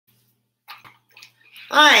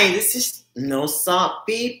Hi, this is No Salt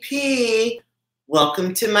BP.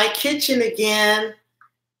 Welcome to my kitchen again.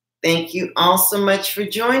 Thank you all so much for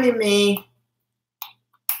joining me.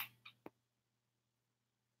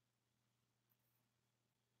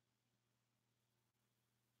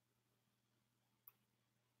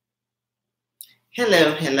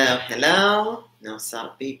 Hello, hello, hello. No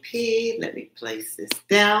Salt BP. Let me place this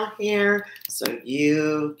down here so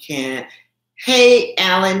you can. Hey,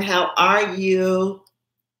 Alan, how are you?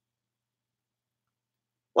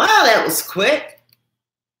 Wow, that was quick.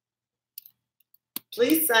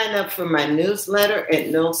 Please sign up for my newsletter at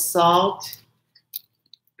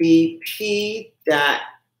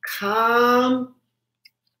nosaltbp.com.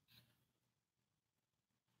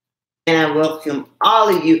 And I welcome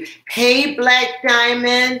all of you. Hey, Black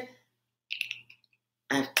Diamond.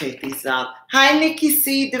 I have to take these off. Hi, Nikki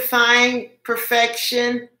C. Define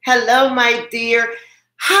Perfection. Hello, my dear.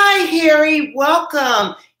 Hi, Harry.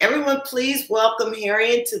 Welcome. Everyone, please welcome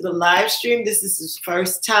Harry into the live stream. This is his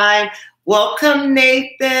first time. Welcome,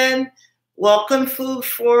 Nathan. Welcome, Food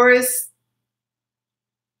Forest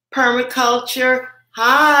Permaculture.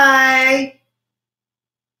 Hi.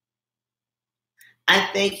 I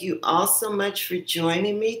thank you all so much for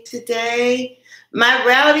joining me today. My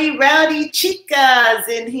rowdy chicas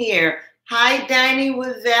in here. Hi, Dining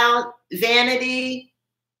with Vanity.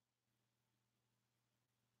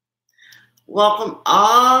 Welcome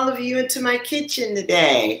all of you into my kitchen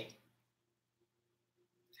today.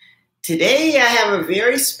 Today I have a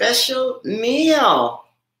very special meal.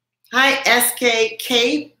 Hi, SK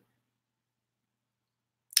Kate.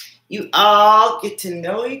 You all get to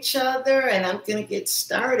know each other, and I'm going to get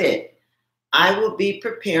started. I will be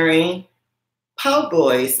preparing po'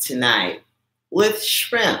 boys tonight with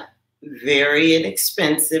shrimp. Very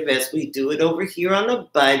inexpensive as we do it over here on a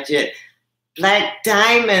budget. Black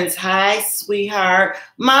Diamonds, hi, sweetheart.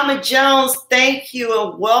 Mama Jones, thank you,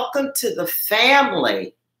 and welcome to the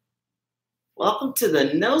family. Welcome to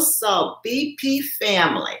the No Salt BP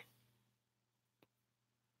family.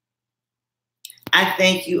 I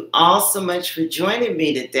thank you all so much for joining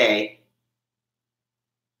me today.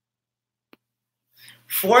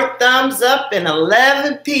 4 thumbs up and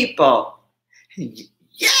 11 people.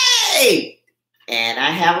 Yay! And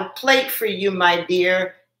I have a plate for you, my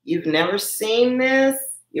dear. You've never seen this?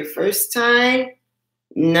 Your first time?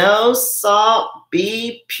 No Salt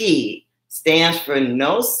BP stands for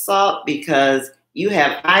no salt because you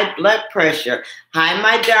have high blood pressure. Hi,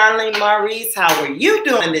 my darling Maurice. How are you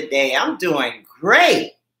doing today? I'm doing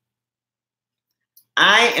great.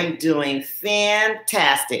 I am doing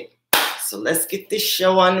fantastic. So let's get this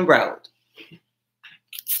show on the road.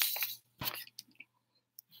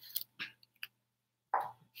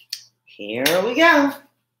 Here we go.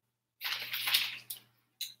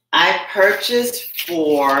 I purchased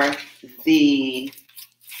for the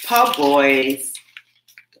po' boys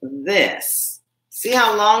this. See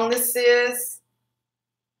how long this is?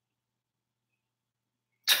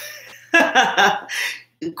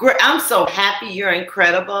 I'm so happy. You're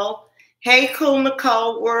incredible. Hey, Cool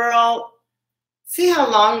Nicole World. See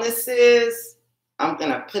how long this is? I'm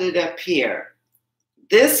going to put it up here.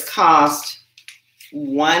 This cost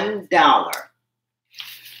 $1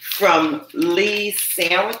 from Lee's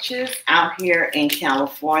Sandwiches out here in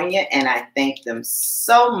California. And I thank them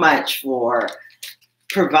so much for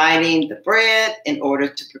providing the bread in order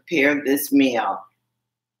to prepare this meal.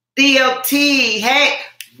 Theo T, hey,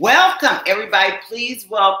 welcome. Everybody, please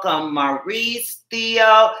welcome Maurice,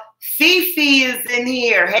 Theo. Fifi is in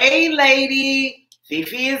here. Hey, lady.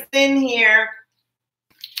 Fifi is in here.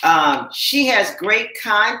 She has great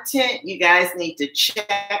content. You guys need to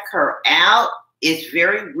check her out. It's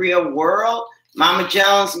very real world. Mama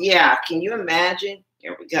Jones, yeah, can you imagine?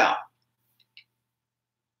 Here we go.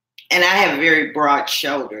 And I have very broad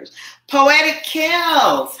shoulders. Poetic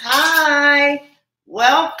Kills, hi,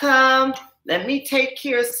 welcome. Let me take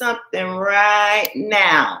care of something right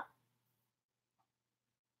now.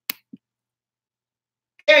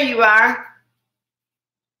 There you are.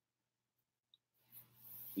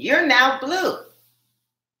 You're now blue.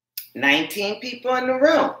 19 people in the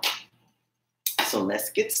room. So let's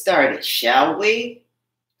get started, shall we?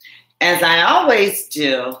 As I always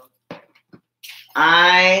do,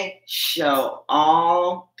 I show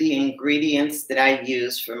all the ingredients that I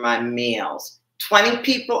use for my meals. 20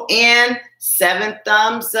 people in, 7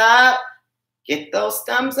 thumbs up. Get those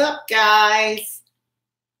thumbs up, guys.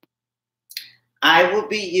 I will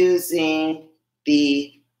be using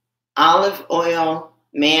the olive oil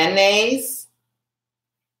mayonnaise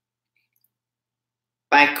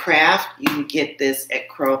by Kraft. You can get this at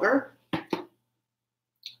Kroger.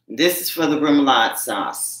 This is for the remoulade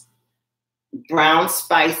sauce. Brown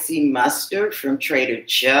spicy mustard from Trader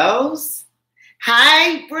Joe's.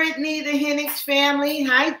 Hi, Brittany, the Hennix family.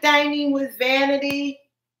 Hi, Dining with Vanity.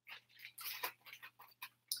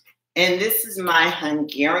 And this is my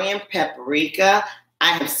Hungarian paprika.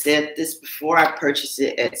 I have said this before. I purchased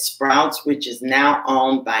it at Sprouts, which is now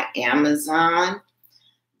owned by Amazon.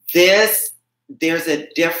 There's a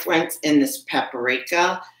difference in this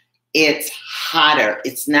paprika. It's hotter.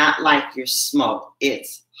 It's not like your smoke.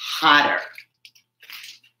 It's hotter.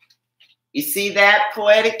 You see that,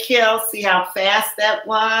 Poetic Kill? See how fast that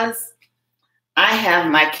was? I have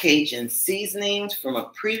my Cajun seasonings from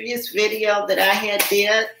a previous video that I had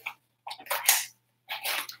did.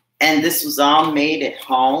 And this was all made at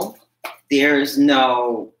home. There's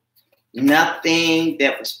nothing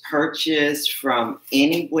that was purchased from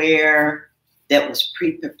anywhere that was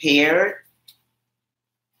pre-prepared.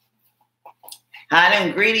 Hot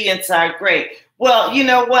ingredients are great. Well, you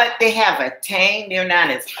know what? They have a tang. They're not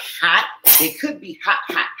as hot. They could be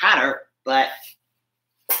hotter, but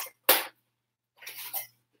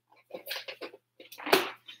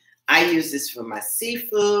I use this for my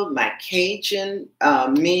seafood, my Cajun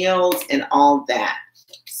meals, and all that.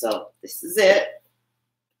 So this is it.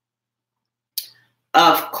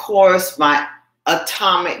 Of course, my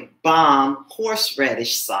Atomic Bomb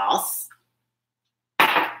horseradish sauce.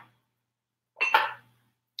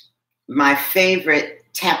 My favorite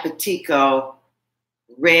Tapatico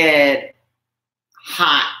red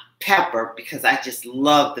hot pepper, because I just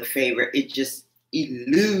love the flavor. It just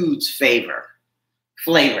eludes flavor.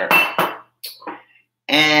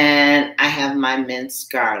 And I have my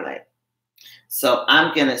minced garlic. So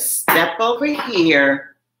I'm going to step over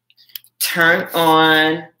here, turn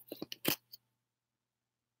on.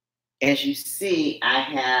 As you see, I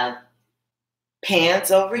have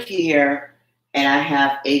pans over here, and I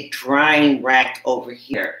have a drying rack over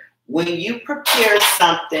here. When you prepare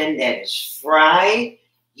something that is fried,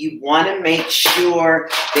 you want to make sure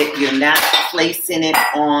that you're not placing it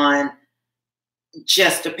on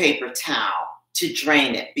just a paper towel to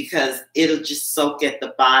drain it, because it'll just soak at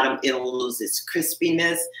the bottom. It'll lose its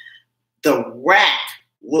crispiness. The rack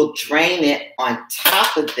will drain it on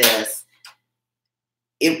top of this.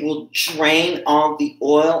 It will drain all the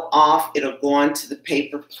oil off. It'll go onto the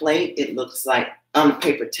paper plate. It looks like,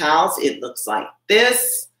 paper towels. It looks like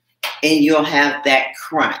this, and you'll have that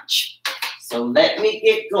crunch. So let me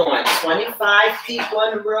get going. 25 people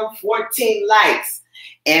in the room, 14 likes.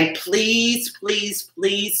 And please, please,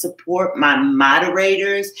 please support my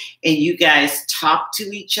moderators, and you guys talk to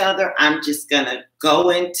each other. I'm just going to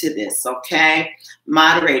go into this, okay?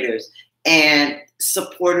 Moderators and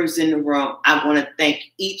supporters in the room, I want to thank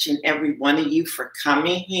each and every one of you for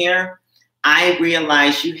coming here. I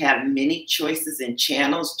realize you have many choices and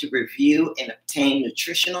channels to review and obtain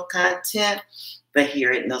nutritional content, but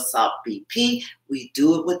here at No Salt BP, we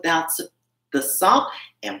do it without the salt,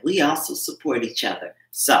 and we also support each other.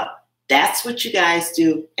 So that's what you guys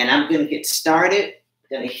do, and I'm going to get started.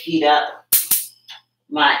 I'm going to heat up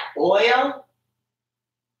my oil.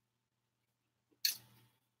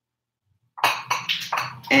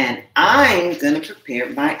 And I'm going to prepare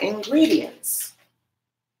my ingredients.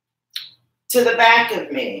 To the back of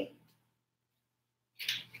me,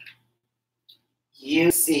 you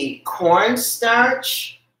see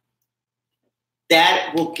cornstarch.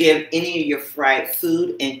 That will give any of your fried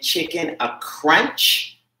food and chicken a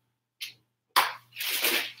crunch.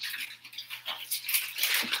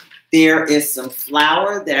 There is some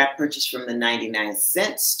flour that I purchased from the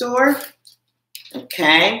 99-cent store.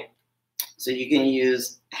 Okay. So you can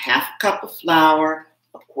use a half a cup of flour,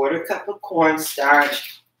 a quarter cup of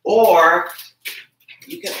cornstarch, or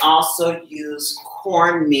you can also use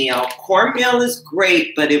cornmeal. Cornmeal is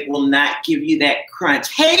great, but it will not give you that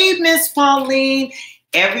crunch. Hey, Miss Pauline.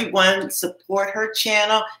 Everyone support her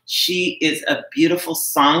channel. She is a beautiful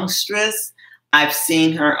songstress. I've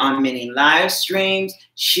seen her on many live streams.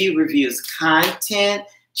 She reviews content.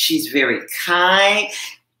 She's very kind.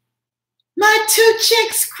 My Two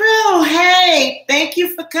Chicks crew, hey, thank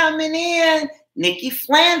you for coming in. Nikki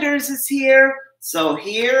Flanders is here. So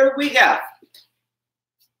here we go.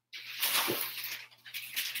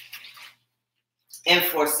 And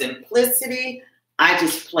for simplicity, I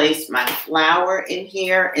just place my flour in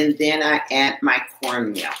here, and then I add my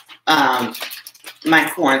cornmeal, my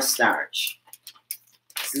cornstarch.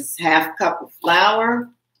 This is half cup of flour.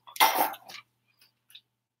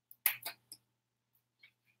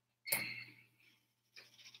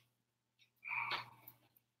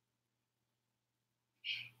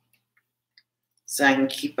 So I can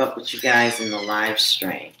keep up with you guys in the live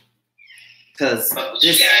stream. because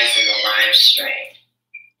this you guys in the live stream.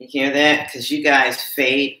 You hear that? Because you guys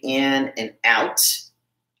fade in and out.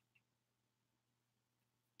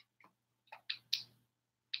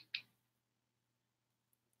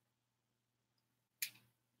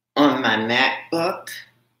 On my MacBook.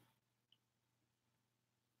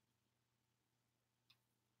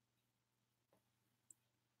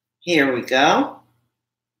 Here we go.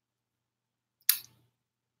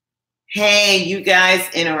 Hey, you guys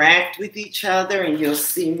interact with each other and you'll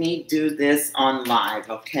see me do this on live,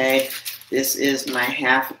 okay? This is my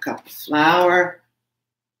half a cup of flour.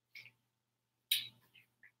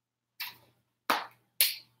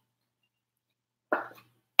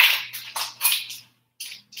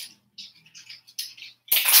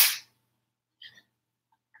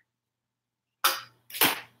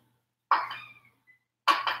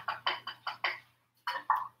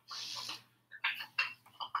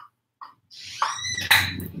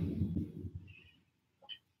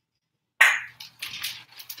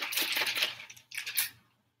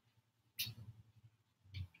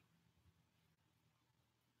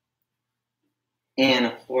 And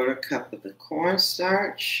a quarter cup of the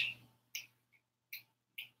cornstarch.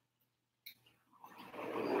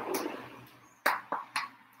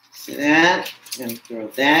 See that? I'm going to throw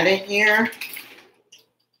that in here.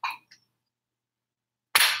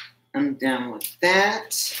 I'm done with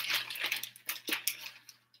that.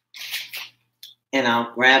 And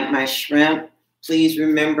I'll grab my shrimp. Please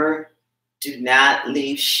remember, do not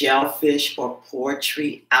leave shellfish or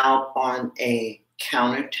poultry out on a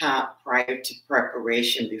countertop prior to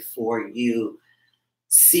preparation before you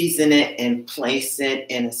season it and place it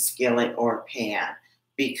in a skillet or a pan,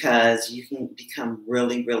 because you can become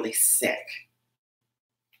really, really sick.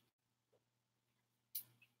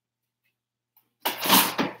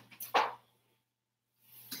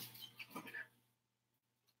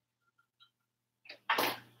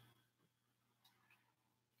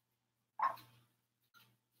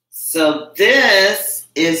 So this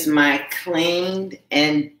is my cleaned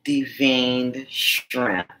and deveined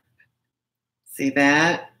shrimp. See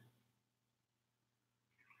that?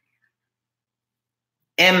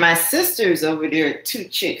 And my sister's over there at Two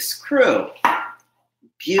Chicks Crew.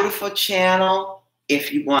 Beautiful channel.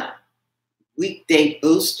 If you want weekday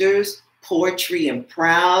boosters, poetry and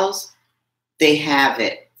prose, they have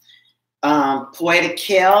it. Poetic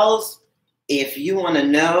Kells, if you want to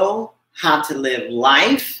know how to live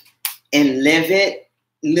life and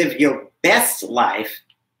live your best life,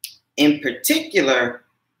 in particular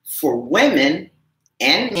for women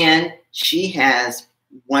and men, she has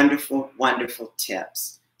wonderful, wonderful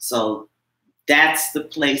tips. So that's the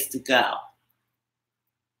place to go.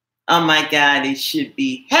 Oh my God, it should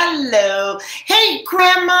be, hello. Hey,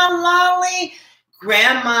 Grandma Lolly.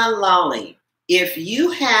 Grandma Lolly, if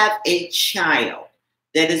you have a child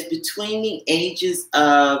that is between the ages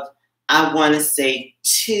of, I want to say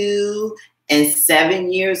 2 and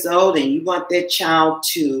 7 years old, and you want that child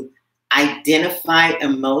to identify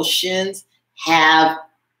emotions, have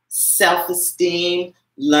self-esteem,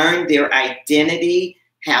 learn their identity,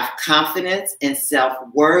 have confidence and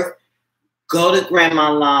self-worth, go to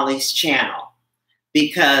Grandma Lolly's channel,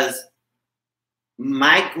 because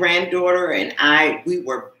my granddaughter and I, we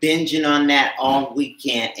were binging on that all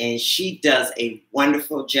weekend, and she does a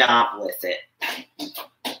wonderful job with it.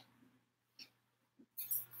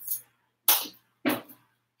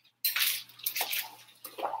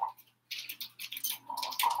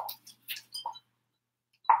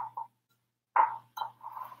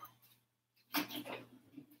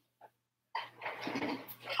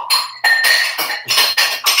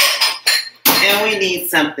 And we need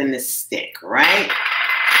something to stick, right?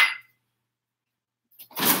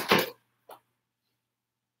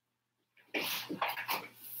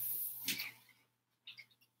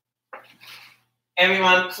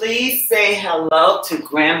 Everyone, please say hello to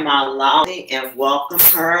Grandma Lolly and welcome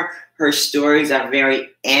her. Her stories are very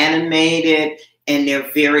animated and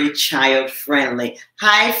they're very child-friendly.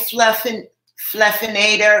 Hi,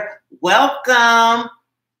 Fluffinator. Welcome.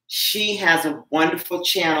 She has a wonderful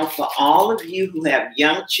channel for all of you who have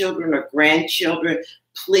young children or grandchildren.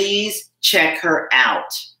 Please check her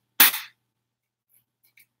out.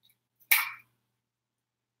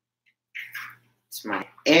 It's my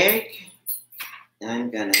egg.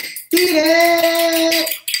 I'm gonna beat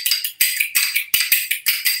it.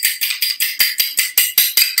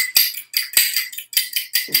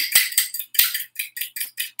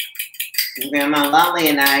 Grandma Lolly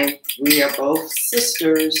and I, we are both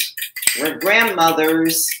sisters. We're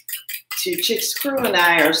grandmothers. Two Chicks Crew and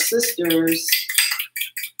I are sisters.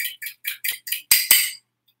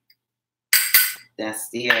 That's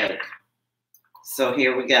the egg. So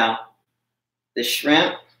here we go. The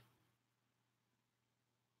shrimp.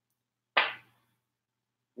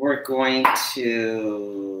 We're going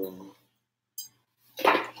to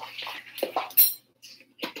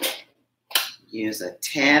use a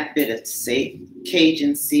tad bit of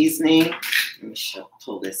Cajun seasoning. Let me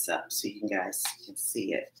pull this up so you guys can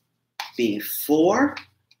see it. Before,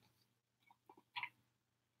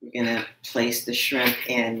 we're gonna place the shrimp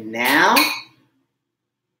in now.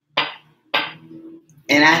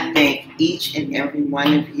 And I thank each and every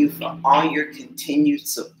one of you for all your continued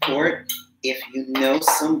support. If you know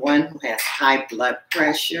someone who has high blood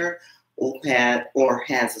pressure or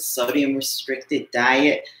has a sodium restricted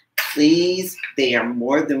diet, please, they are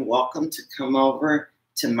more than welcome to come over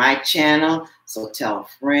to my channel. So tell a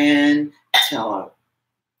friend, tell a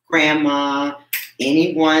grandma,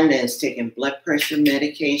 anyone that is taking blood pressure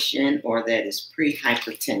medication or that is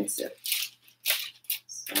pre-hypertensive.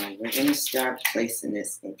 So we're going to start placing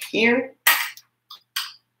this in here.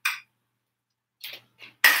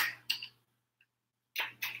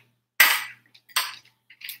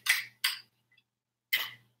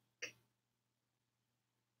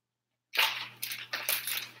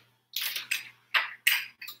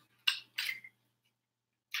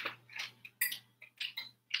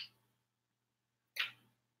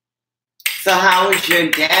 So how was your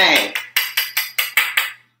day?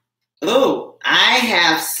 Ooh, I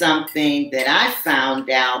have something that I found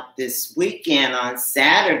out this weekend on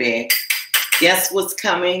Saturday. Guess what's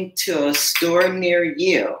coming to a store near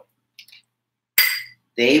you?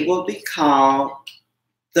 They will be called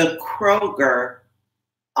the Kroger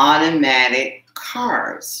automatic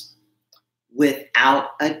cars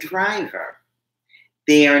without a driver.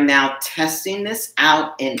 They are now testing this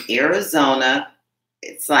out in Arizona.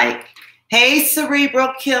 It's like, hey,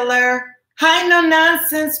 Cerebral Killer. Hi, No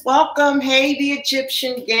Nonsense. Welcome. Hey, the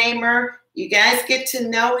Egyptian Gamer. You guys get to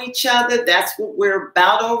know each other. That's what we're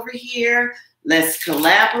about over here. Let's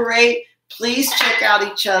collaborate. Please check out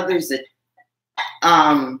each other's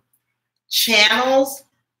channels.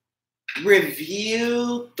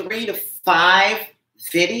 Review 3 to 5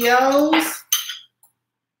 videos.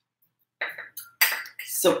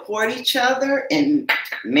 Support each other and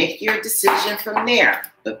make your decision from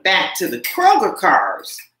there. But back to the Kroger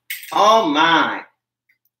cars. Oh my.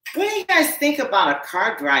 What do you guys think about a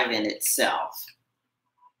car driving itself?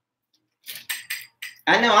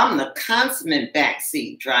 I know I'm the consummate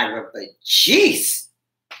backseat driver, but jeez.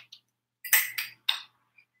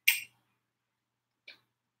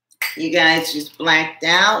 You guys just blacked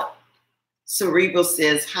out. Cerebral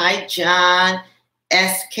says, hi, John.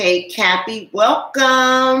 SK Cappy,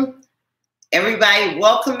 welcome. Everybody,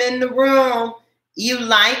 welcome in the room. You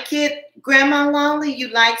like it, Grandma Lolly? You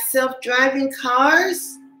like self-driving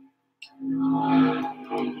cars?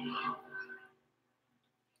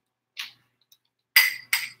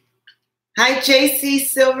 Hi, JC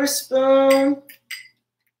Silver Spoon.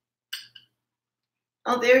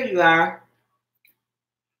 Oh, there you are.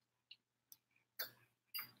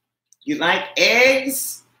 You like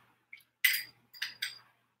eggs?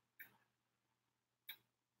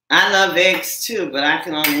 I love eggs too, but I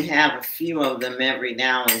can only have a few of them every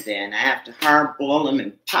now and then. I have to hard boil them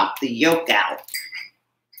and pop the yolk out.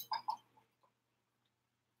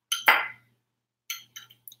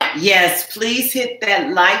 Yes, please hit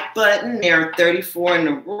that like button. There are 34 in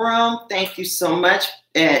the room. Thank you so much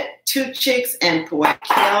at Two Chicks and Poetic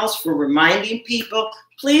Kells for reminding people.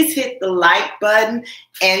 Please hit the like button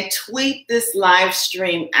and tweet this live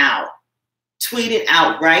stream out. Tweet it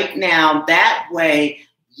out right now. That way,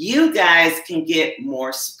 you guys can get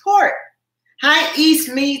more support. Hi, East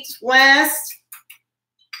meets West.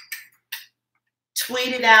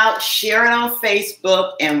 Tweet it out, share it on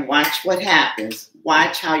Facebook, and watch what happens.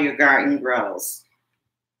 Watch how your garden grows.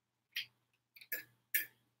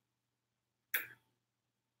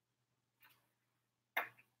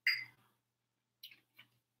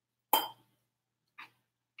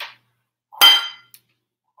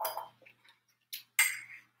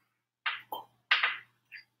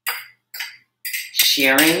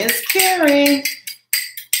 Sharing is caring.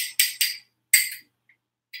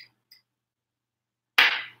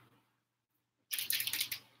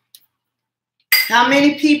 How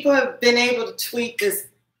many people have been able to tweet this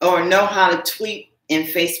or know how to tweet and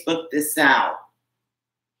Facebook this out?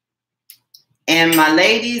 And my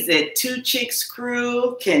ladies at Two Chicks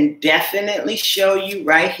Crew can definitely show you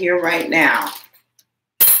right here, right now.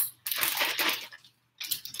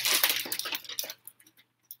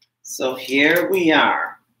 So here we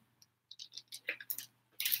are.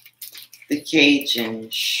 The Cajun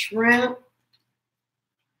shrimp.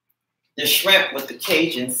 The shrimp with the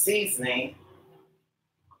Cajun seasoning.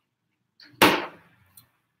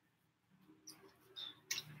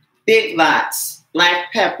 Big Lots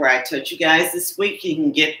black pepper. I told you guys this week you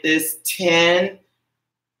can get this 10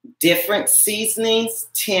 different seasonings,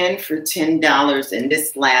 10 for $10, and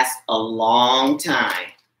this lasts a long time.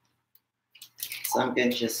 So I'm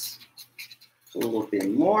going to just put a little bit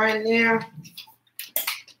more in there.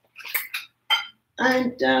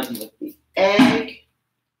 I'm done with the egg.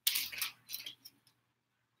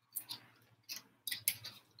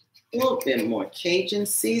 A little bit more Cajun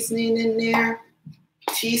seasoning in there,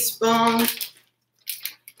 teaspoon.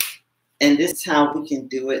 And this is how we can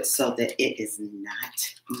do it so that it is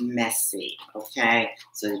not messy, okay?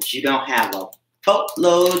 So that you don't have a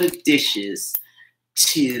boatload of dishes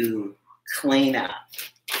to clean up.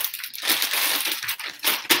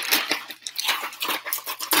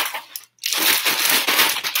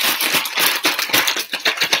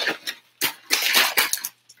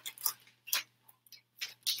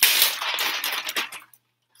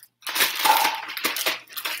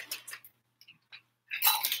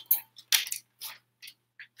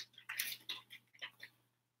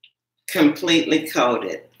 Completely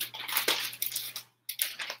coated.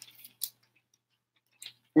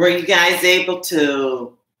 Were you guys able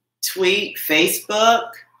to tweet,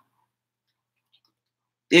 Facebook?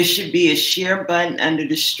 There should be a share button under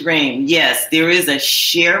the stream. Yes, there is a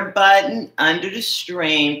share button under the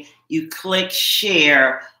stream. You click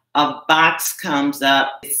share, a box comes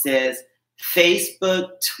up. It says Facebook,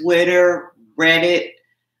 Twitter, Reddit.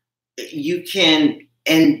 You can,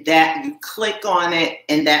 and that you click on it,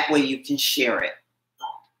 and that way you can share it.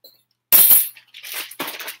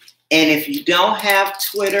 And if you don't have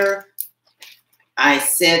Twitter, I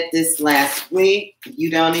said this last week, you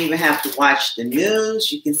don't even have to watch the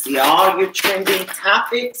news. You can see all your trending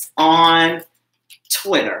topics on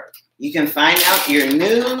Twitter. You can find out your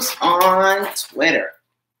news on Twitter.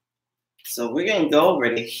 So we're going to go over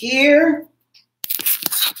to here.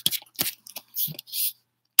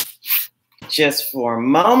 Just for a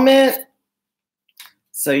moment,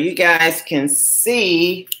 so you guys can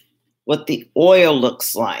see what the oil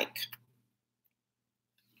looks like.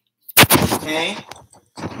 Okay.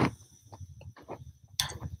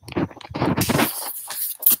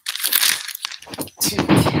 To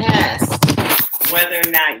test whether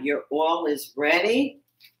or not your oil is ready,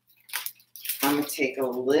 I'm going to take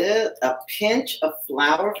a pinch of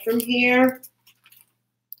flour from here.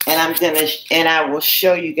 And I will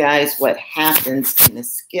show you guys what happens in the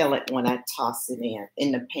skillet when I toss it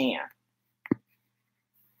in the pan.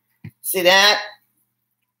 See that?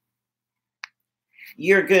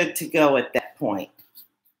 You're good to go at that point.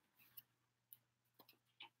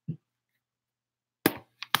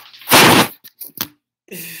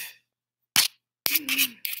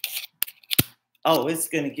 Oh, it's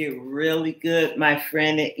going to get really good, my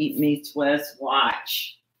friend at Eat Meats West.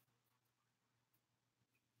 Watch.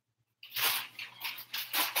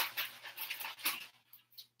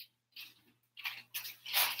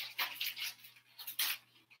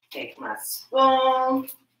 Take my spoon.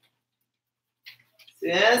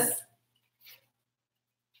 This.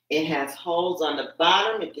 It has holes on the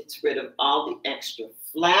bottom. It gets rid of all the extra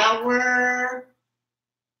flour.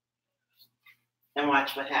 And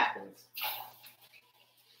watch what happens.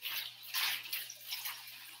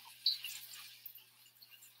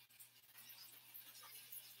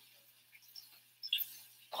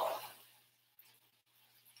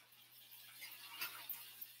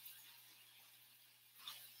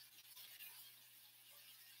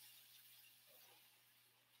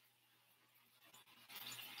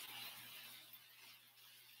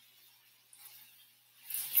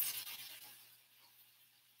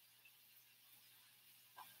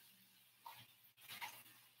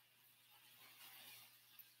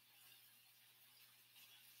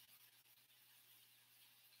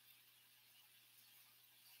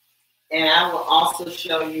 And I will also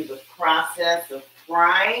show you the process of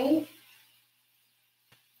frying.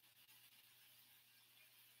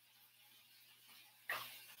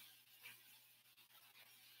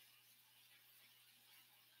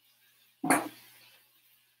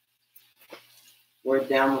 We're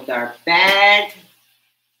done with our bag.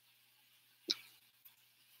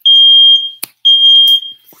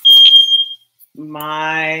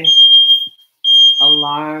 My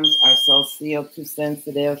alarms are so CO2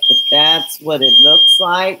 sensitive, but that's what it looks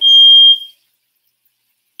like.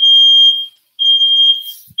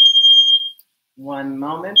 One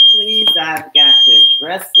moment, please. I've got to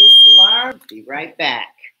address this alarm. Be right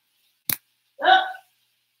back. Oh.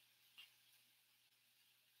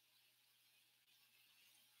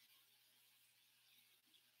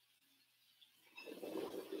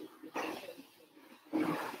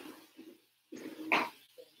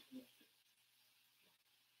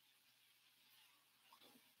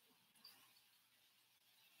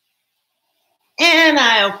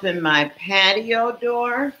 I open my patio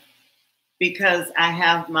door because I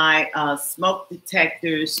have my smoke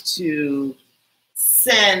detectors to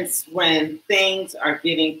sense when things are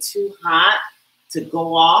getting too hot to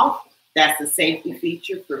go off. That's a safety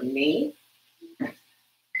feature for me.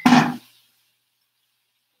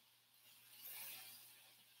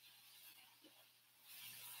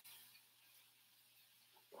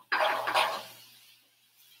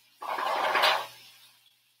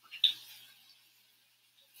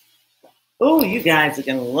 Oh, you guys are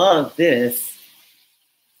going to love this.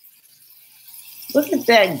 Look at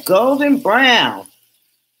that golden brown.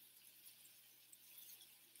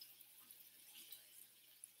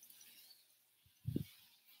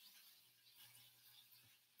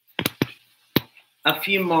 A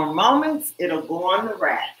few more moments, it'll go on the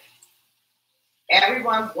rack.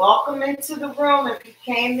 Everyone, welcome into the room. If you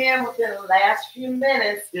came in within the last few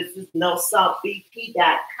minutes, this is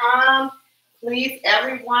nosaltbp.com. Please,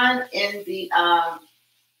 everyone in the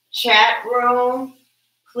chat room,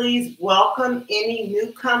 please welcome any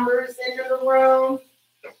newcomers into the room.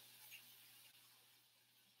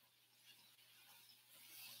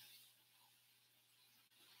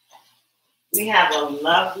 We have a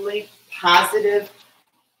lovely, positive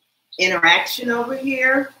interaction over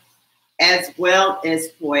here, as well as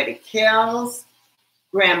Poetic Kells,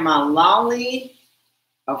 Grandma Lolly,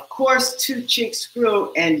 of course, Two Chicks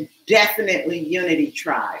Crew, and definitely Unity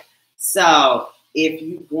Tribe. So if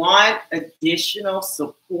you want additional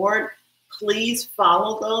support, please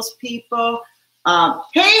follow those people.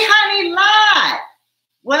 Hey, Honey Lot,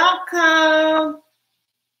 welcome.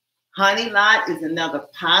 Honey Lot is another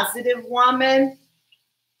positive woman,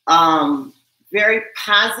 very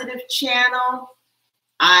positive channel.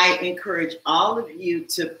 I encourage all of you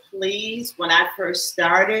to please, when I first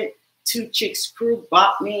started, Two Chicks Crew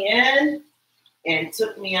brought me in and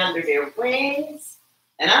took me under their wings.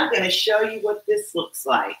 And I'm going to show you what this looks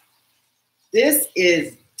like. This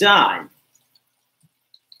is done.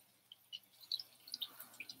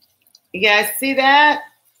 You guys see that?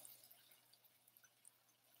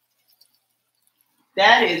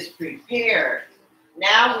 That is prepared.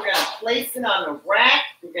 Now we're going to place it on the rack.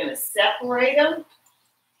 We're going to separate them.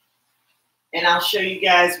 And I'll show you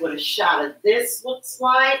guys what a shot of this looks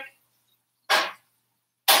like.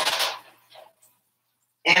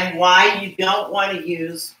 And why you don't want to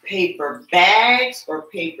use paper bags or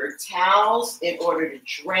paper towels in order to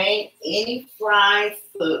drain any fried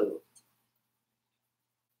food.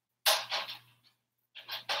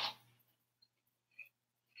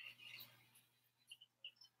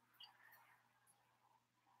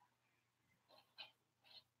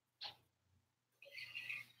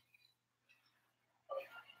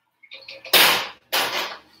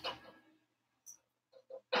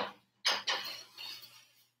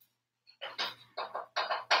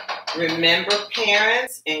 Remember,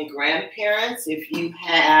 parents and grandparents, if you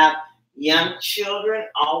have young children,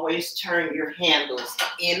 always turn your handles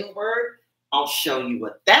inward. I'll show you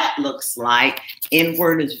what that looks like.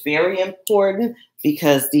 Inward is very important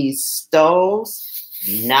because these stoves,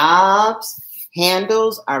 knobs,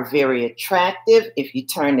 handles are very attractive. If you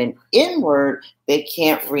turn it inward, they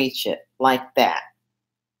can't reach it like that.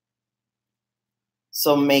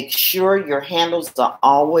 So make sure your handles are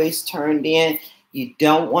always turned in. You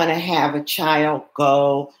don't want to have a child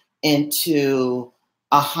go into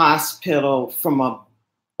a hospital from an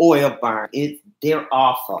oil burn. They're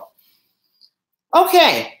awful.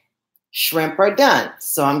 Okay, shrimp are done.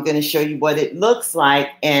 So I'm going to show you what it looks like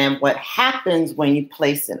and what happens when you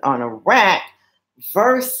place it on a rack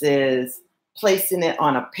versus placing it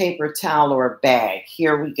on a paper towel or a bag.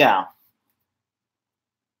 Here we go.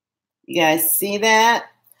 You guys see that?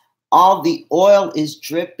 All the oil is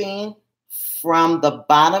dripping from the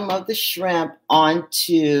bottom of the shrimp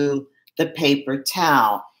onto the paper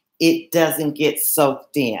towel. It doesn't get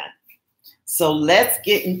soaked in. So let's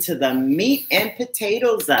get into the meat and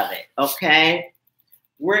potatoes of it, okay?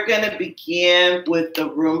 We're gonna begin with the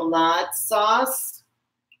remoulade sauce.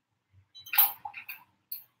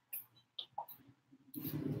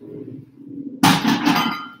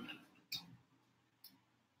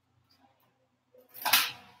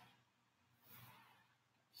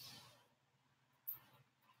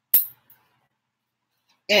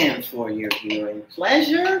 And for your viewing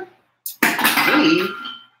pleasure, we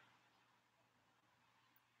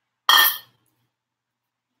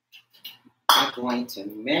are going to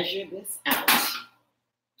measure this out.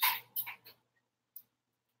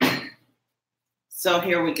 So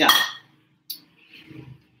here we go.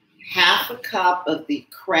 Half a cup of the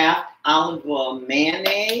Kraft olive oil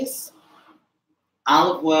mayonnaise.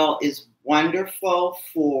 Olive oil is wonderful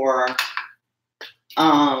for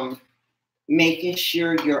making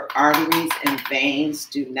sure your arteries and veins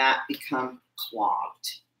do not become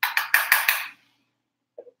clogged.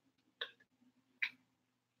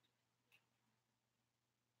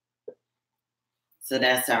 So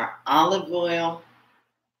that's our olive oil,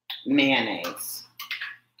 mayonnaise.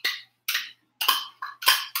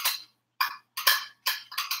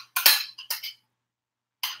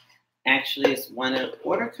 Actually, it's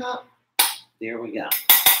 1¼ cup. There we go.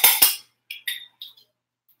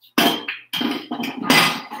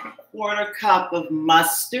 1/4 cup of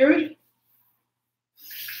mustard.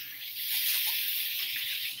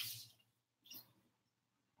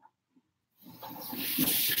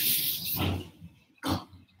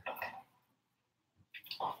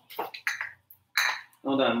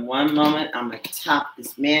 Hold on one moment. I'm going to top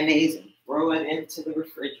this mayonnaise and throw it into the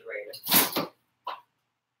refrigerator.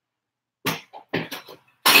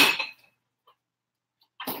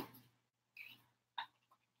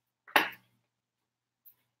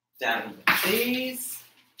 Down with these.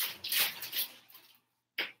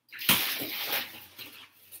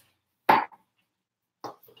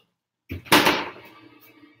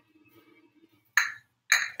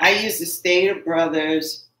 I use the Stater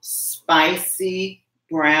Brothers spicy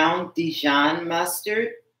brown Dijon mustard.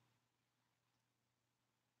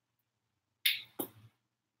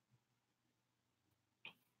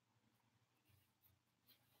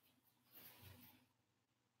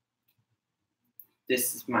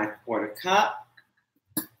 This is my 1/4 cup.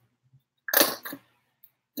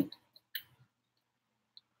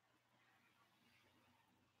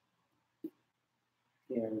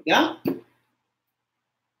 There we go.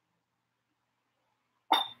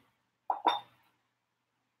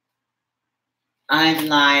 I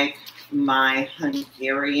like my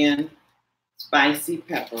Hungarian spicy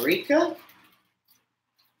paprika.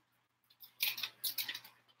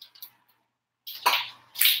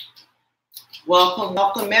 Welcome,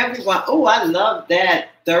 welcome everyone. Oh, I love that.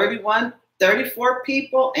 34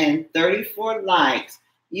 people and 34 likes.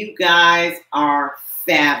 You guys are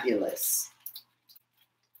fabulous.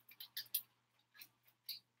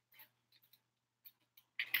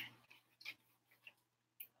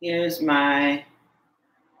 Here's my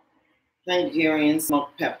Hungarian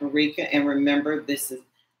smoked paprika. And remember, this is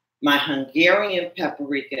my Hungarian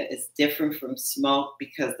paprika is different from smoked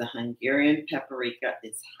because the Hungarian paprika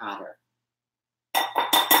is hotter.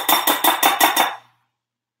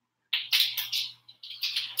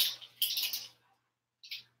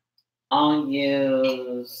 I'll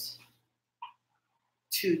use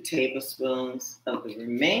 2 tablespoons of the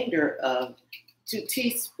remainder of 2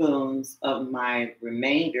 teaspoons of my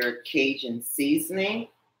remainder Cajun seasoning.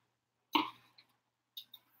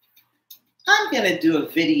 I'm going to do a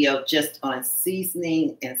video just on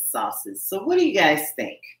seasoning and sauces. So what do you guys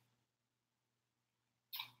think?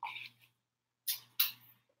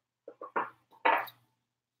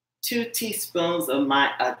 Two teaspoons of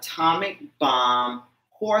my Atomic Bomb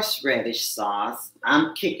horseradish sauce.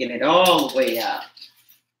 I'm kicking it all the way up.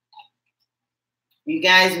 You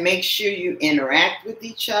guys make sure you interact with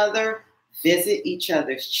each other, visit each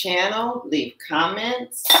other's channel, leave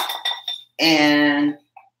comments, and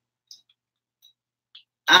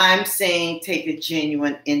I'm saying take a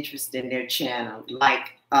genuine interest in their channel,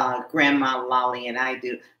 like Grandma Lolly and I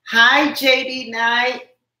do. Hi, JD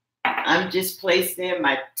Knight. I'm just placing in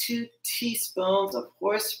my 2 teaspoons of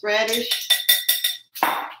horseradish,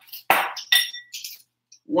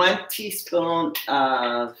 1 teaspoon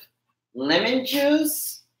of lemon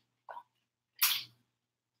juice,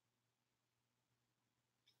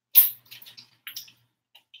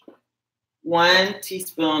 1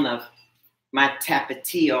 teaspoon of my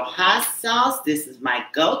Tapatio hot sauce. This is my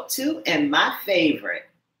go-to and my favorite.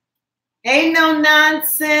 Hey, no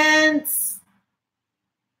nonsense.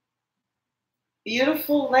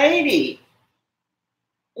 Beautiful lady.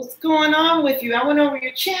 What's going on with you? I went over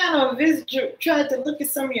your channel, tried to look at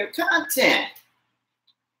some of your content.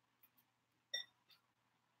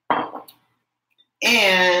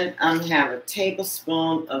 And I'm gonna have a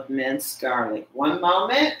tablespoon of minced garlic. One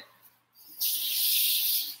moment.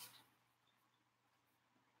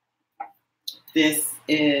 This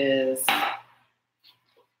is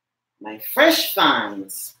my fresh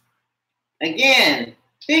finds. Again,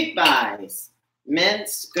 big buys.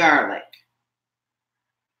 Minced garlic.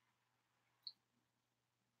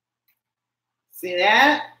 See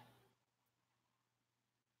that?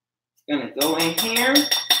 It's gonna go in here.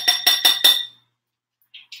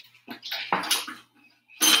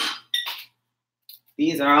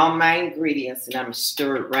 These are all my ingredients, and I'm gonna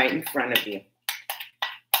stir it right in front of you.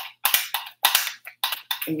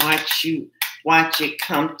 And watch you Watch it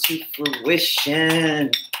come to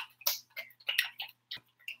fruition.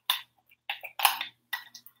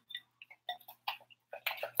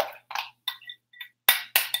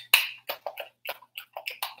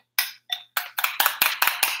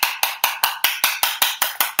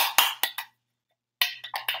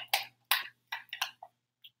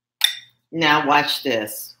 Now watch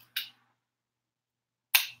this.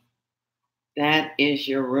 That is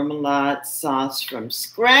your remoulade sauce from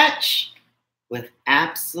scratch with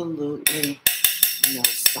absolutely no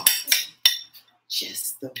salt.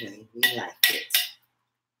 Just the way we like it.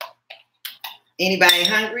 Anybody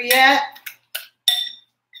hungry yet?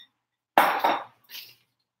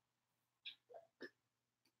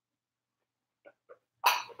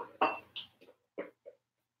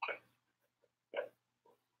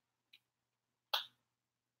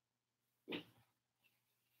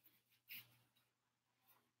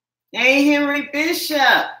 Hey, Henry Bishop.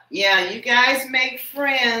 Yeah, you guys make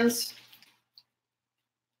friends.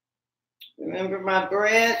 Remember my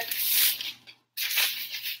bread?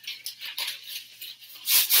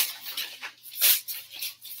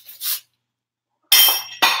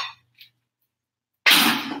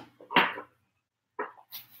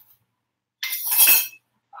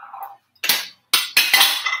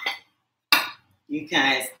 You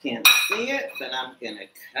guys can't see it, but I'm going to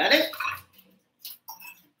cut it.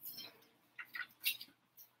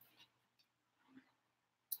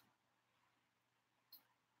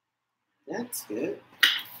 That's good.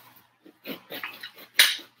 And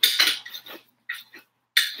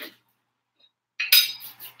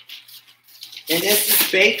this is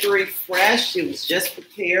Bakery Fresh. It was just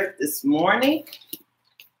prepared this morning.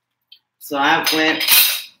 So I went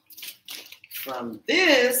from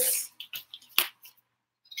this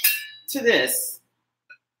to this.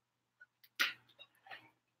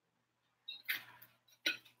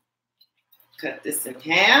 Cut this in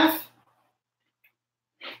half.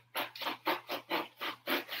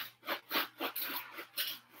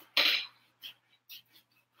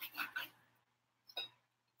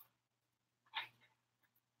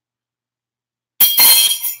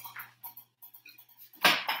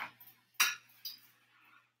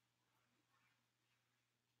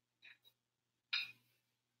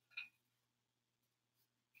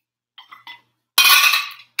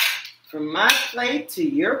 From my plate to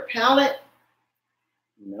your palate,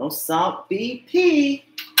 no salt BP.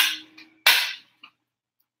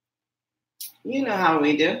 You know how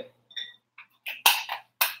we do.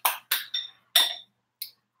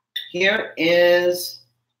 Here is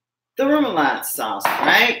the remoulade sauce,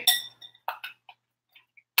 right?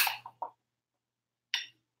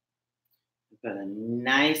 Put a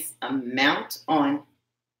nice amount on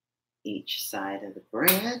each side of the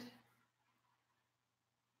bread.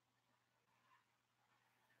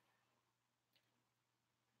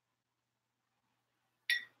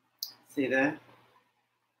 See that?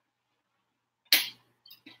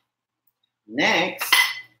 Next,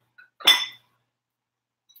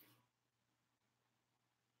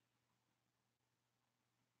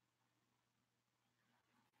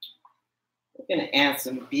 we're going to add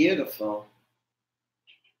some beautiful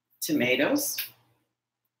tomatoes.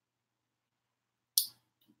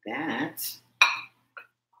 That.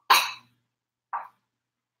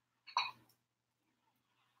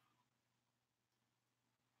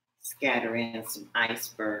 Scatter in some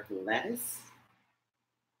iceberg lettuce.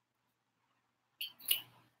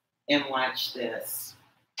 And watch this.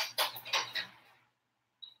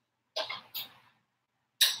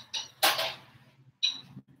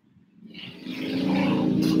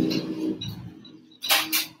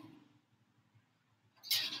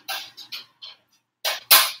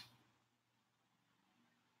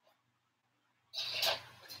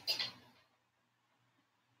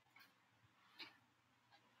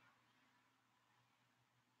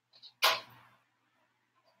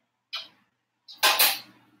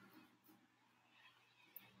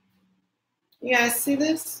 You guys see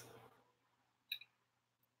this?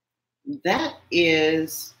 That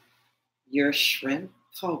is your shrimp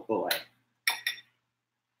po' boy.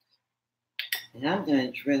 And I'm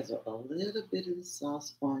going to drizzle a little bit of the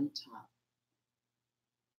sauce on top.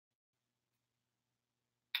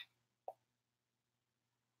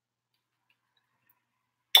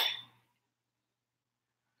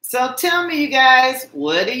 So tell me, you guys,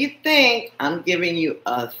 what do you think? I'm giving you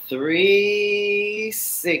a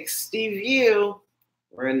 360 view.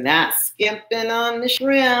 We're not skimping on the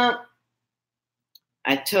shrimp.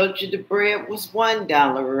 I told you the bread was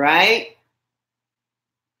 $1, right?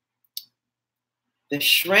 The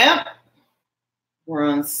shrimp were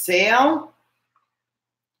on sale.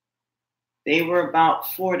 They were about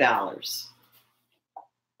 $4.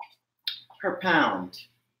 per pound.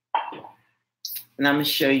 And I'm going to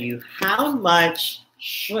show you how much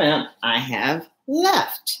shrimp I have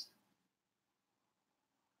left.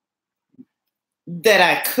 That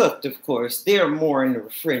I cooked, of course. There are more in the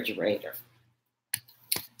refrigerator.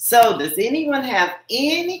 So does anyone have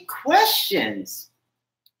any questions?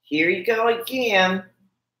 Here you go again.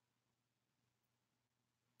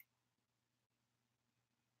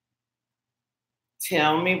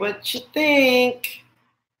 Tell me what you think.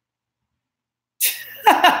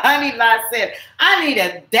 Honey Lot said, I need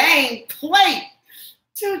a dang plate.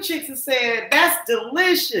 Two chicks have said, that's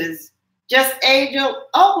delicious. Just Angel,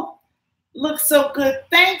 oh, looks so good.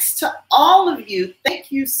 Thanks to all of you.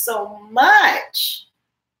 Thank you so much.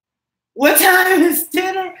 What time is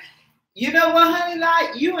dinner? You know what, Honey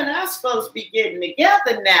Lot? You and I are supposed to be getting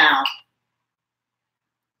together now.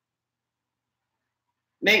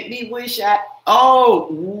 Make me wish my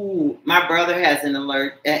brother has an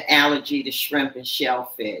allergy to shrimp and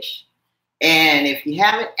shellfish. And if you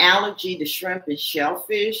have an allergy to shrimp and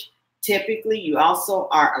shellfish, typically you also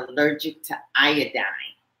are allergic to iodine.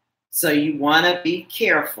 So you want to be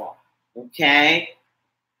careful, okay?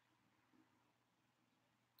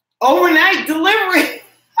 Overnight delivery.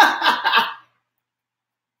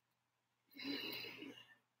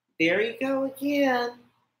 There you go again.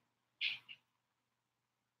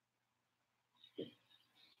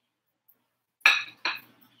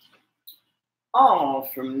 All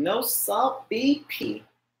from No Salt BP.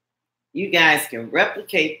 You guys can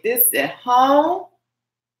replicate this at home.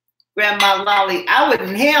 Grandma Lolly, I would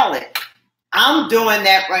inhale it. I'm doing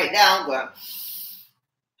that right now. I'm going.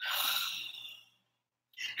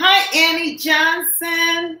 Hi, Annie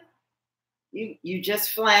Johnson. You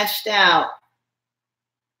just flashed out.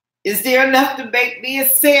 Is there enough to make me a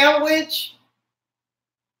sandwich?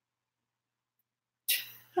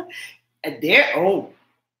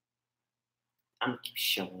 I'm gonna keep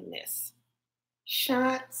showing this.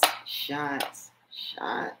 Shots, shots,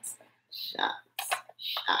 shots, shots,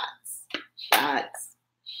 shots, shots,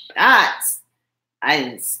 shots. I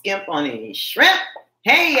didn't skimp on any shrimp.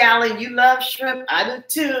 Hey, Alan, you love shrimp? I do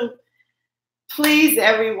too. Please,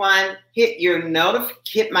 everyone, hit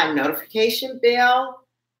my notification bell,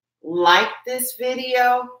 like this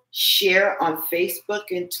video, share on Facebook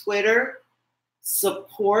and Twitter,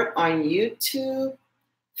 support on YouTube.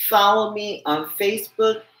 Follow me on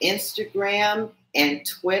Facebook, Instagram, and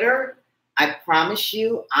Twitter. I promise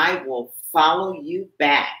you, I will follow you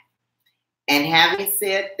back. And having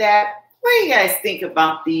said that, what do you guys think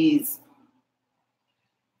about these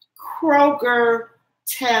Kroger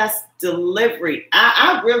test delivery?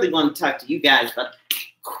 I really want to talk to you guys about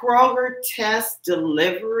Kroger test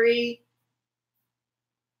delivery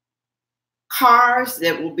cars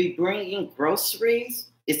that will be bringing groceries.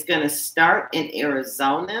 It's going to start in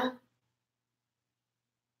Arizona.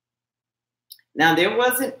 Now, there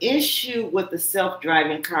was an issue with the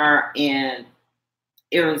self-driving car in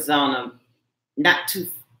Arizona not too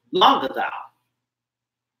long ago.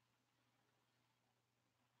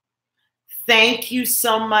 Thank you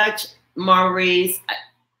so much, Maurice.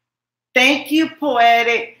 Thank you,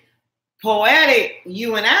 Poetic. Poetic,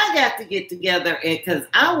 you and I got to get together because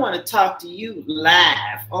I want to talk to you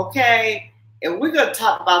live, okay? And we're going to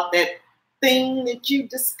talk about that thing that you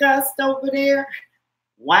discussed over there.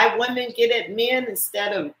 Why women get at men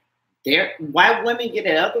instead of why women get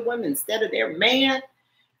at other women instead of their man.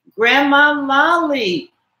 Grandma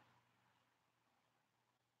Lolly.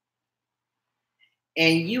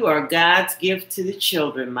 And you are God's gift to the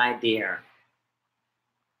children, my dear.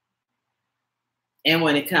 And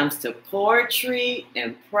when it comes to poetry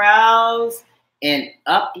and prose and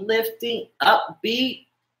uplifting, upbeat,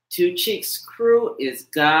 Two Chicks Crew is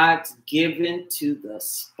God's given to the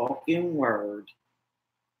spoken word.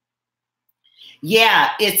 Yeah,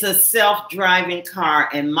 it's a self-driving car.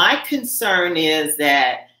 And my concern is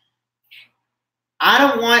that I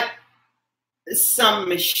don't want some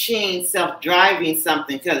machine self-driving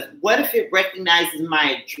something, because what if it recognizes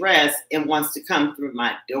my address and wants to come through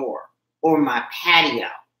my door or my patio?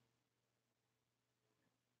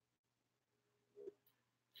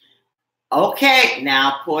 Okay,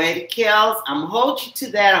 now, Poetic Kills, I'm going to hold you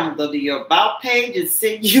to that. I'm going to go to your About page and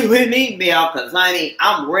send you an email because, honey,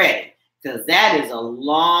 I'm ready. Because that is a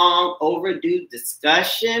long overdue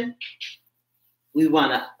discussion. We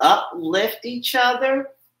want to uplift each other,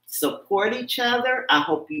 support each other. I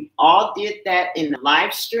hope you all did that in the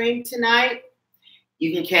live stream tonight.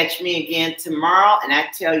 You can catch me again tomorrow. And I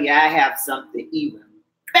tell you, I have something even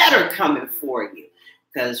better coming for you.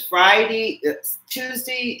 Because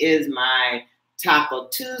Tuesday is my Taco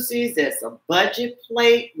Tuesdays, there's a budget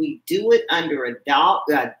plate. We do it under a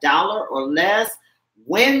dollar or less.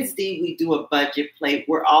 Wednesday, we do a budget plate.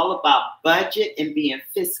 We're all about budget and being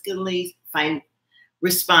fiscally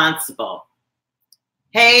responsible.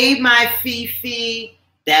 Hey, my Fifi,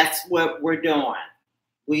 that's what we're doing.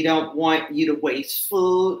 We don't want you to waste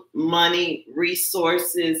food, money,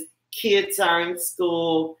 resources. Kids are in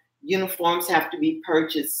school. Uniforms have to be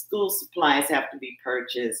purchased. School supplies have to be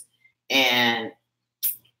purchased. And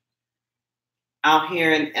out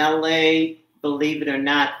here in LA, believe it or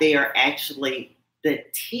not, they are actually, the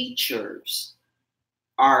teachers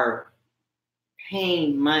are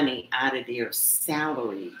paying money out of their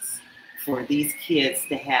salaries for these kids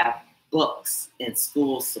to have books and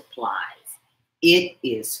school supplies. It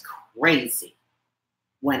is crazy.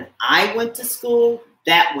 When I went to school,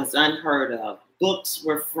 that was unheard of. Books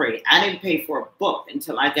were free. I didn't pay for a book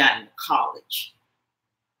until I got into college.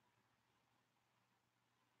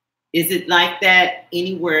 Is it like that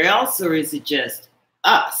anywhere else, or is it just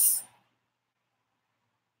us?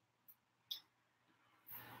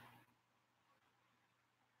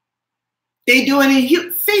 They doing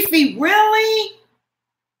it, Fifi, really?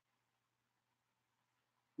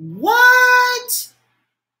 What?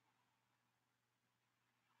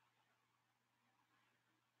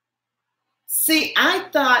 See, I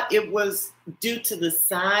thought it was due to the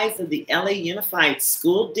size of the LA Unified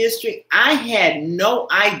School District. I had no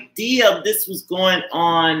idea this was going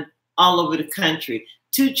on all over the country.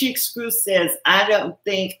 Two Chick Screw says, I don't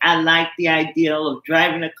think I like the idea of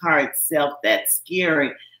driving a car itself. That's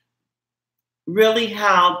scary. Really,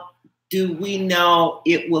 how do we know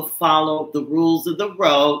it will follow the rules of the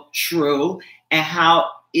road? True. And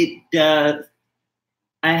how it does.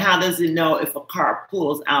 And how does it know if a car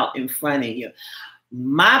pulls out in front of you?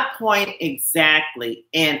 My point exactly.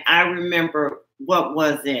 And I remember, what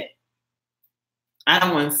was it? I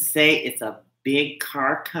don't want to say it's a big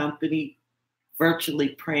car company,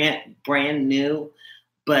 virtually brand new,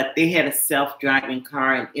 but they had a self-driving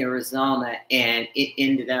car in Arizona, and it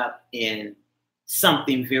ended up in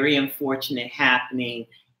something very unfortunate happening,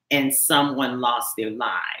 and someone lost their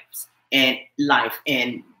life. And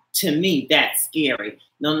to me, that's scary.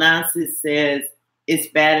 No Nonsense says it's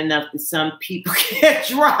bad enough that some people can't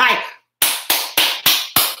drive.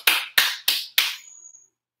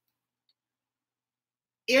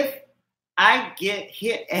 If I get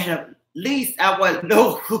hit at least, I wouldn't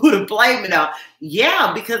know who to blame it on.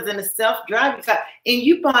 Yeah, because in a self-driving car, and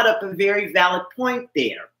you brought up a very valid point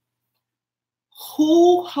there.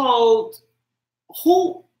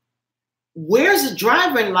 Where's a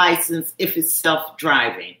driving license if it's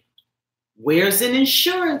self-driving? Where's an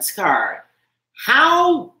insurance card?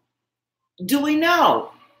 How do we know?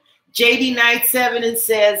 JD Knight 7 and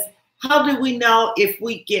says, how do we know if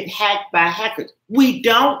we get hacked by hackers? We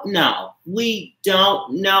don't know. We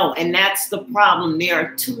don't know. And that's the problem. There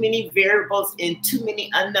are too many variables and too many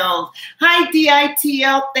unknowns. Hi,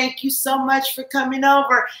 DITL. Thank you so much for coming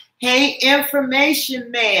over. Hey, Information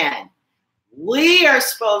Man. We are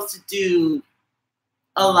supposed to do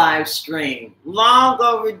a live stream. Long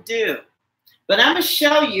overdue. But I'm going to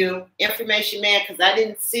show you, Information Man, because I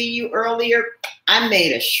didn't see you earlier. I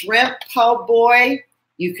made a shrimp po' boy.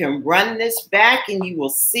 You can run this back and you will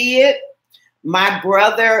see it. My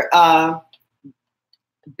brother,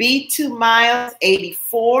 B2 Miles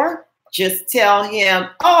 84, just tell him,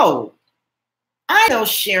 oh, I know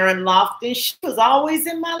Sharon Lofton. She was always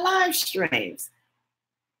in my live streams.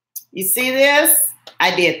 You see this?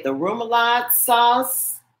 I did the remoulade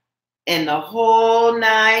sauce and the whole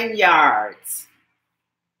 9 yards.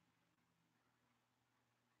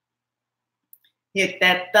 Hit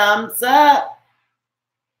that thumbs up.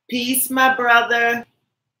 Peace, my brother.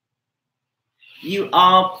 You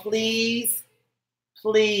all, please,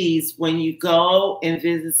 please, when you go and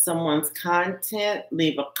visit someone's content,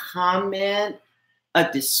 leave a comment,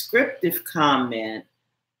 a descriptive comment.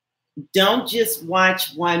 Don't just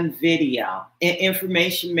watch one video.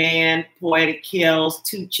 Information Man, Poetic Kills,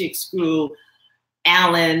 Two Chick Screw,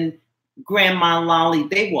 Alan, Grandma Lolly,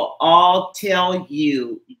 they will all tell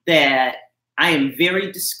you that I am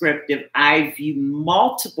very descriptive. I view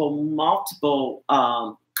multiple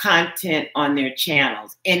content on their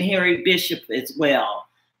channels, and Harry Bishop as well.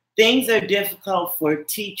 Things are difficult for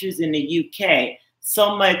teachers in the UK.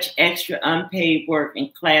 So much extra unpaid work,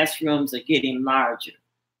 and classrooms are getting larger.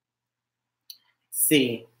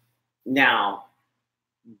 See, now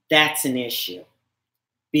that's an issue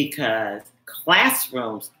because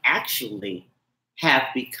classrooms actually have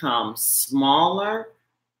become smaller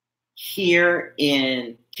here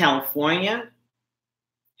in California.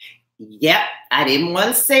 Yep, I didn't want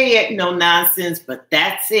to say it, no nonsense, but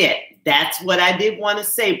that's it. That's what I did want to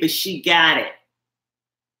say, but she got it.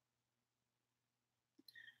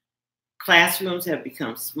 Classrooms have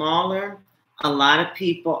become smaller. A lot of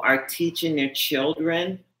people are teaching their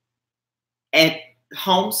children at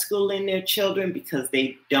homeschooling their children because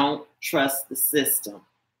they don't trust the system.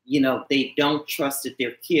 You know, they don't trust that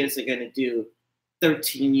their kids are going to do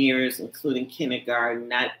 13 years, including kindergarten,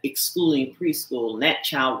 not excluding preschool, and that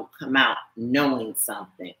child will come out knowing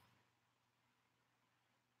something.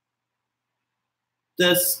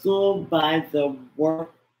 The school by the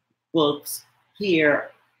workbooks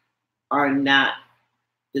here are not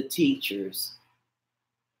the teachers.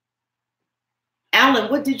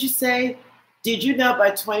 Alan, what did you say? Did you know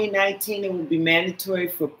by 2019 it would be mandatory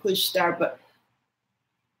for push start? But,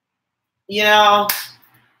 you know,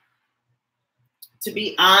 to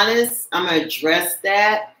be honest, I'm going to address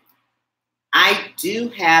that. I do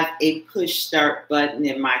have a push start button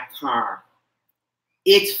in my car.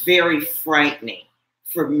 It's very frightening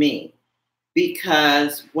for me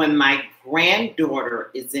because when my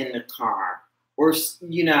granddaughter is in the car, or,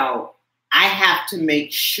 you know, I have to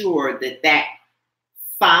make sure that that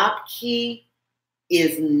fob key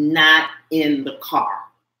is not in the car.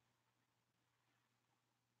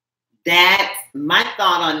 That, my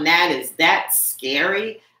thought on that is that's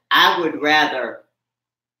scary. I would rather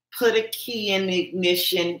put a key in the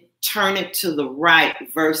ignition, turn it to the right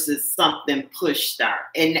versus something push start.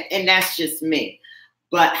 And that's just me.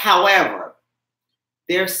 But however,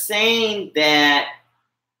 they're saying that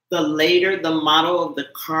the later the model of the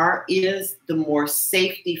car is, the more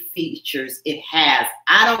safety features it has.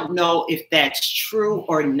 I don't know if that's true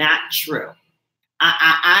or not true.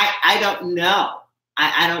 I don't know.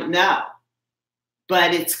 I don't know.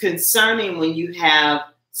 But it's concerning when you have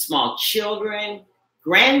small children,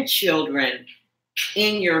 grandchildren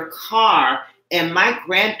in your car. And my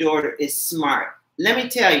granddaughter is smart. Let me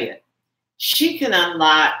tell you, she can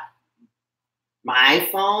unlock my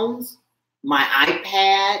iPhones, my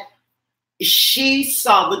iPad. She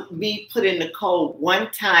saw me put in the code one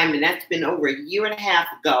time, and that's been over a year and a half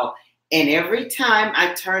ago. And every time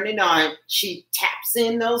I turn it on, she taps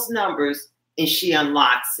in those numbers and she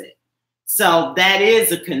unlocks it. So that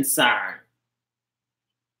is a concern.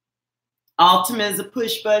 Altima is a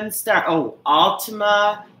push button start. Oh,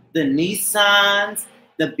 Altima, the Nissans,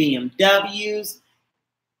 the BMWs.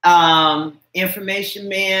 Information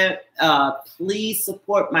man, please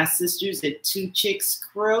support my sisters at Two Chicks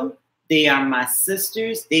Crew. They are my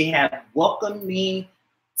sisters. They have welcomed me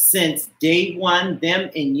since day one, them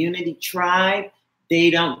in Unity Tribe. They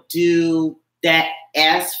don't do that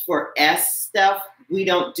S for S stuff. We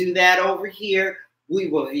don't do that over here. We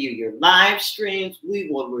will view your live streams. We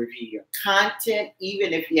will review your content.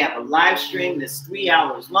 Even if you have a live stream that's 3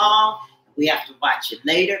 hours long, we have to watch it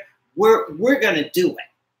later. We're going to do it.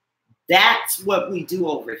 That's what we do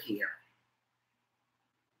over here.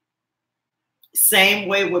 Same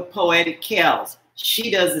way with Poetic Kells.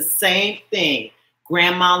 She does the same thing.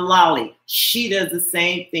 Grandma Lolly, she does the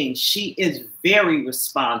same thing. She is very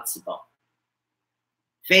responsible.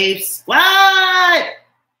 Faith Squad,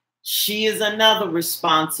 she is another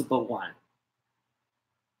responsible one.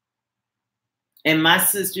 And my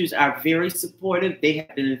sisters are very supportive. They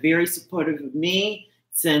have been very supportive of me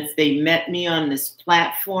since they met me on this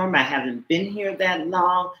platform. I haven't been here that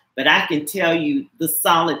long, but I can tell you the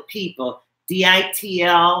solid people,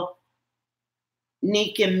 DITL,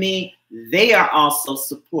 Nick and me, they are also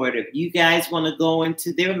supportive. You guys want to go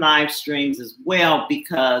into their live streams as well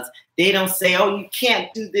because they don't say, oh, you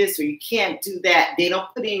can't do this or you can't do that. They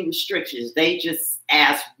don't put any restrictions. They just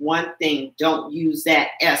ask one thing, don't use that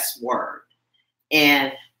S word.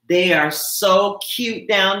 And they are so cute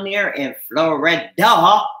down there in Florida.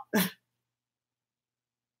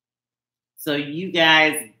 So you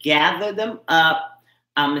guys gather them up.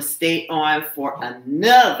 I'm going to stay on for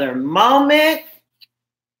another moment.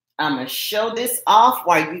 I'm going to show this off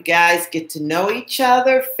while you guys get to know each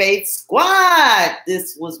other. Faith Squad.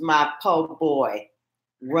 This was my po' boy.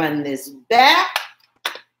 Run this back.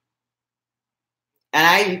 And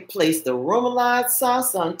I placed the remoulade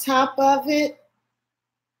sauce on top of it.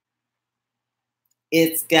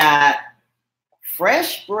 It's got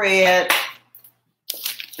fresh bread.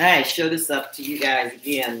 I show this up to you guys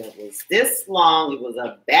again. It was this long. It was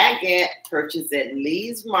a baguette purchased at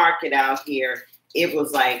Lee's Market out here. It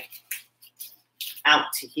was like out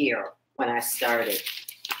to here when I started.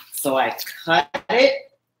 So I cut it.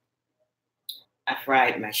 I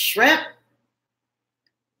fried my shrimp.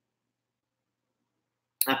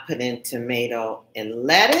 I put in tomato and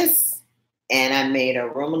lettuce. And I made a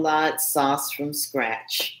remoulade sauce from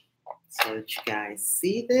scratch. so that you guys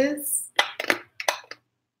see this.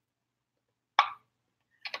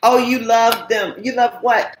 Oh, you love them. You love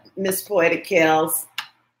what, Miss Poetic Kells?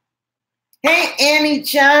 Hey, Annie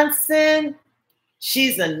Johnson.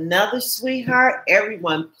 She's another sweetheart.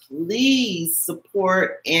 Everyone, please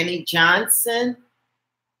support Annie Johnson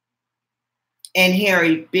and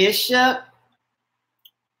Harry Bishop.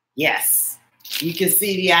 Yes, you can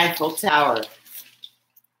see the Eiffel Tower.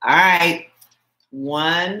 All right,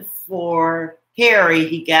 one for Harry.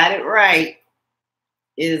 He got it right.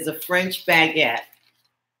 It is a French baguette.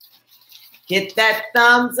 Hit that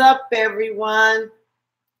thumbs up, everyone.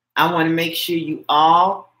 I want to make sure you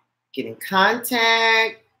all get in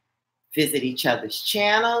contact, visit each other's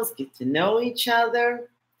channels, get to know each other.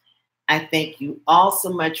 I thank you all so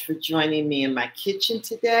much for joining me in my kitchen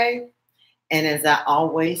today. And as I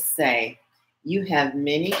always say, you have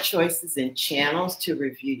many choices and channels to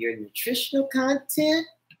review your nutritional content.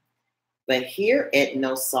 But here at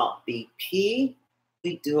No Salt BP,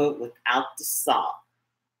 we do it without the salt.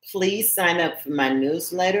 Please sign up for my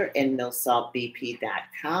newsletter at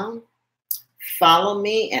nosaltbp.com. Follow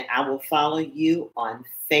me and I will follow you on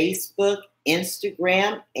Facebook,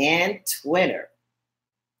 Instagram, and Twitter.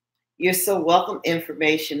 You're so welcome,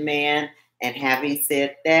 Information Man. And having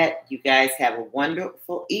said that, you guys have a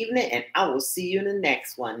wonderful evening and I will see you in the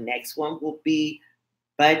next one. Next one will be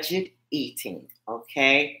budget eating,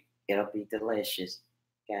 okay? It'll be delicious.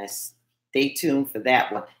 Guys, stay tuned for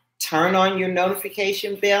that one. Turn on your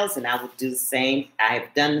notification bells and I will do the same. I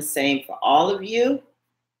have done the same for all of you.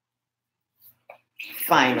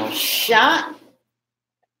 Final shot.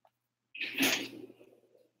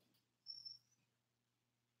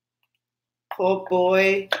 Po'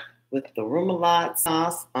 boy with the remoulade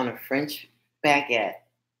sauce on a French baguette.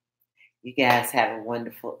 You guys have a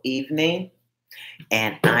wonderful evening.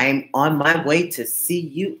 And I'm on my way to see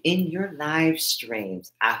you in your live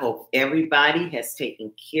streams. I hope everybody has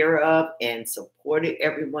taken care of and supported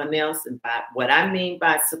everyone else. And by what I mean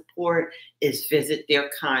by support is visit their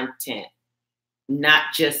content,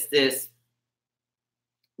 not just this.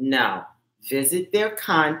 No, visit their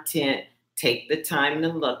content. Take the time to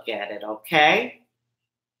look at it, okay?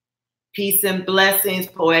 Peace and blessings,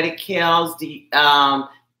 Poetic Kells.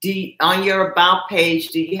 On your About page,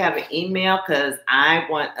 do you have an email? Because I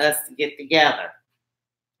want us to get together,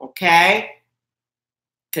 okay?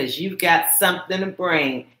 Because you've got something to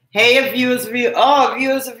bring. Hey, viewers of you. Oh,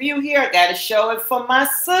 viewers of you here. I got to show it for my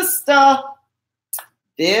sister.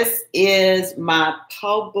 This is my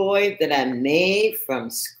po' boy that I made from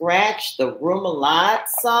scratch, the remoulade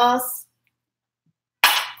sauce.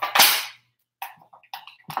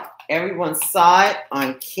 Everyone saw it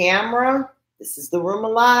on camera. This is the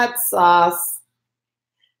remoulade sauce.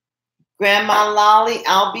 Grandma Lolly,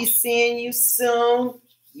 I'll be seeing you soon.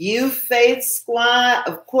 You, Faith Squad,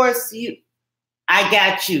 of course, I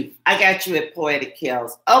got you. I got you at Poetic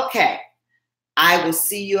Kells. Okay. I will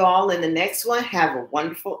see you all in the next one. Have a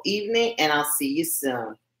wonderful evening, and I'll see you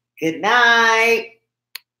soon. Good night.